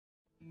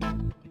So,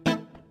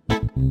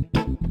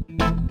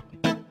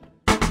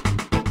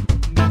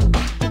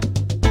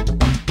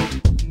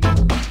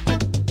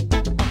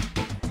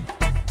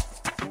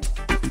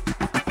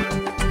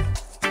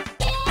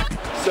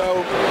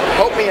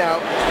 help me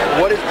out.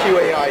 What does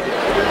QAI do?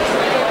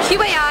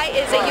 QAI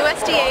is a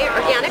USDA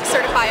organic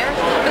certifier.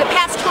 For the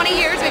past 20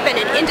 years, we've been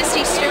an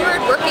industry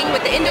steward working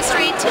with the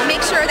industry to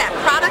make sure that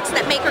products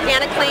that make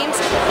organic claims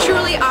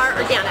truly are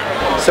organic.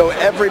 So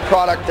every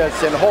product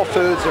that's in Whole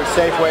Foods or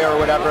Safeway or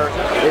whatever,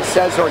 it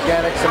says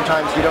organic.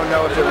 Sometimes you don't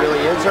know if it really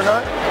is or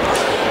not.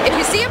 If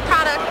you see a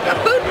product, a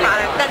food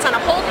product that's on a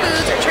Whole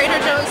Foods or Trader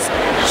Joe's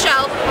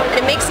shelf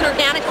and it makes an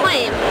organic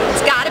claim,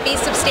 it's got to be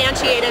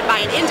substantiated by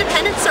an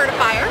independent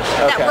certifier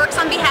that works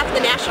on behalf of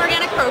the National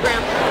Organic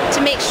Program to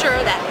make sure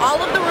that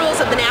all of the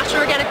rules of the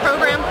National Organic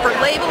Program for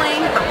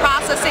labeling, for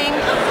processing,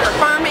 for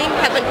farming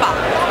have been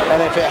followed.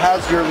 And if it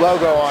has your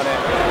logo on it,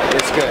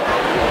 it's good.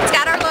 It's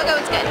got our logo,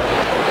 it's good.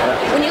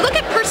 When you look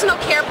at personal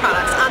care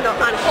products on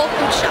Whole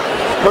Foods shelf,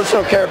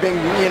 personal care being,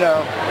 you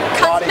know,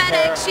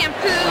 cosmetic,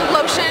 shampoo,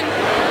 lotion.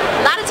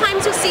 A lot of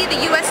times you'll see the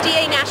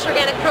USDA National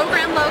Organic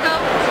Program logo.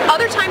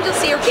 Other times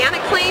you'll see organic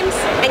claims,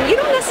 and you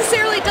don't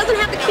necessarily, it doesn't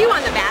have the Q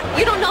on the back.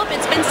 You don't know if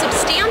it's been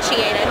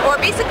substantiated, or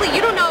basically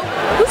you don't know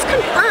who's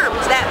confirmed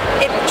that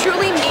it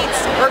truly meets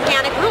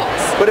organic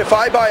rules. But if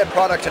I buy a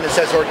product and it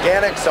says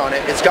organics on it,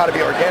 it's got to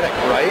be organic,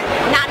 right?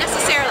 Not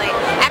necessarily.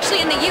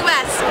 Actually, in the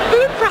U.S.,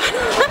 food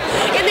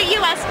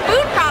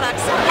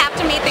products have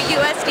to meet the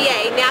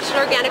USDA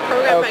National Organic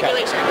Program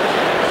regulation.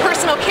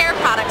 Personal care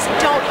products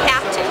don't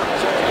have to.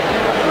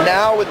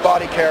 Now with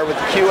body care, with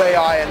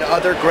QAI and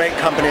other great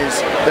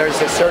companies,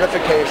 there's a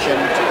certification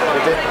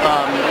with it,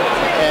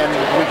 and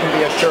we can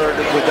be assured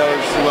with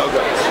those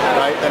logos,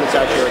 right, that it's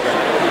actually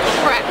organic.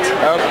 Correct.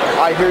 Okay.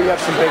 I hear you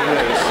have some big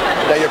news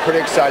that you're pretty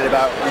excited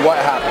about.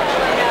 What happened?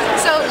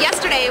 So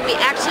yesterday we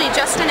actually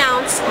just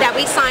announced that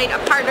we signed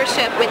a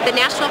partnership with the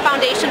National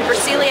Foundation for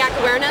Celiac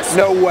Awareness.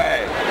 No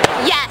way.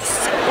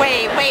 Yes,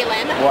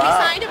 Waylon. Wow. We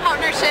signed a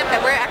partnership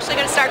that we're actually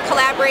going to start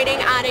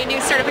collaborating on a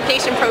new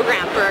certification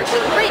program for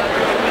gluten-free.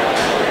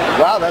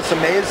 Wow, that's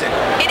amazing.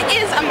 It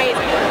is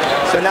amazing.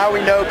 So now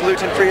we know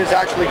gluten-free is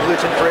actually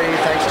gluten-free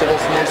thanks to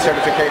this new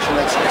certification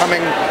that's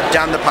coming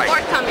down the pipe.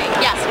 Forthcoming.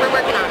 Yes, we're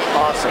working on it.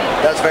 Awesome.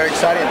 That's very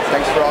exciting.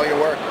 Thanks for all your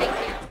work. Thank you.